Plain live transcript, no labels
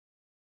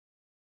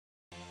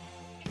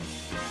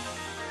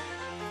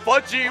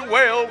Fudgy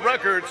Whale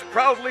Records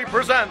proudly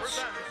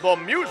presents the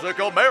music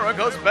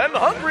America's been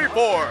hungry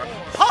for,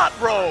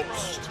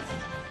 Potroast.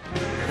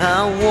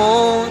 I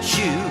want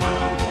you,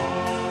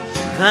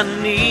 I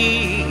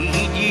need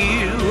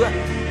you,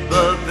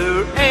 but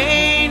there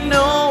ain't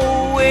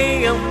no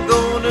way I'm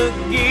gonna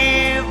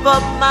give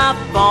up my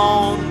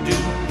fondue.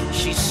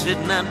 She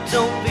said, now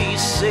don't be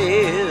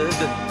sad,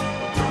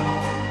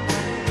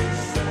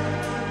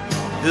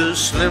 'cause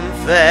Slim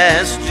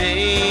Fast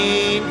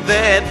ain't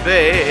that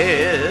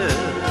bad.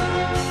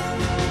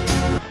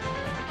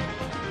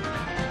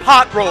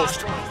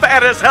 Potroast,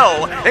 fat as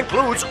hell,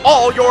 includes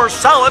all your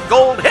solid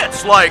gold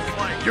hits like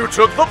You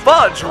Took the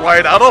Fudge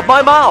Right Out of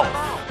My Mouth.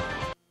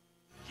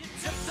 You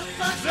took the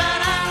fudge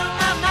right out of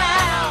my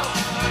mouth.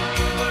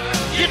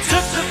 You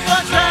took the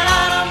fudge right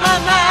out of my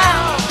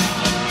mouth.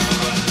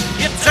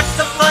 You took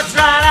the fudge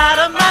right out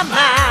of my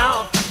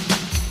mouth.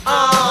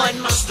 Oh, it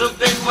must have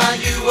been while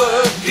you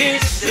were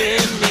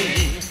kissing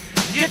me.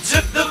 You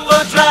took the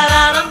fudge right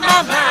out of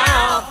my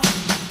mouth.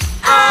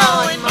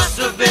 Oh, it must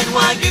have been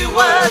while you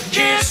were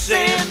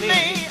kissing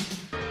me.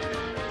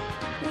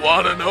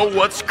 Wanna know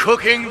what's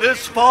cooking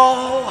this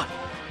fall?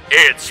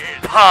 It's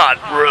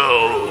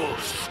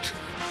Potroast.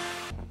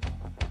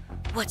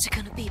 What's it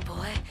gonna be,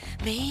 boy?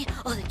 Me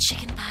or the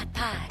chicken pot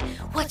pie?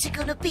 What's it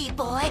gonna be,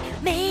 boy?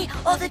 Me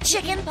or the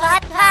chicken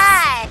pot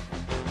pie?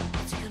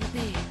 What's it gonna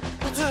be?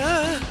 What's it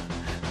gonna be?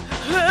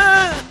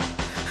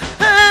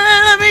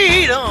 Let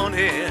me eat on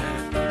it.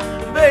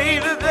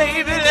 Baby,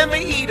 baby, let me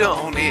eat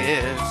on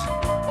it.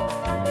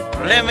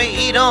 Let me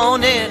eat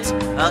on it.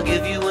 I'll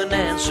give you an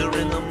answer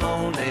in the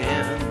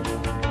morning.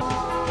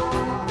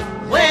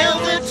 Well,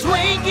 the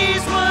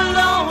Twinkies were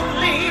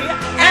lonely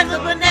and the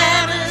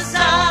bananas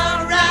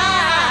are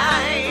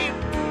ripe.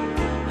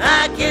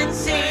 I can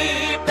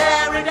see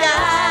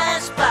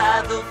paradise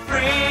by the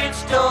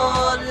fridge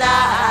door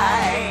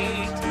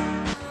light.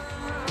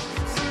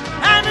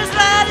 I'm as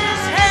light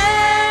as hell.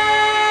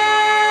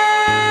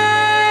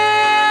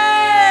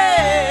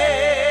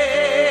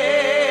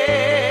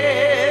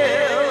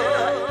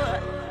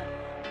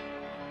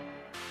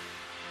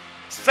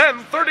 Send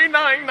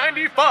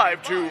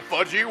 $39.95 to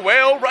Fudgy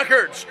Whale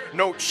Records.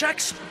 No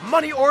checks,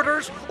 money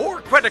orders, or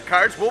credit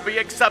cards will be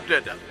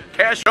accepted.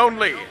 Cash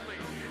only.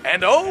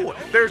 And oh,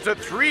 there's a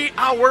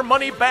 3-hour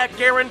money-back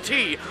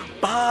guarantee.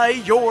 Buy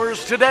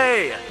yours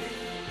today.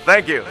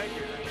 Thank you.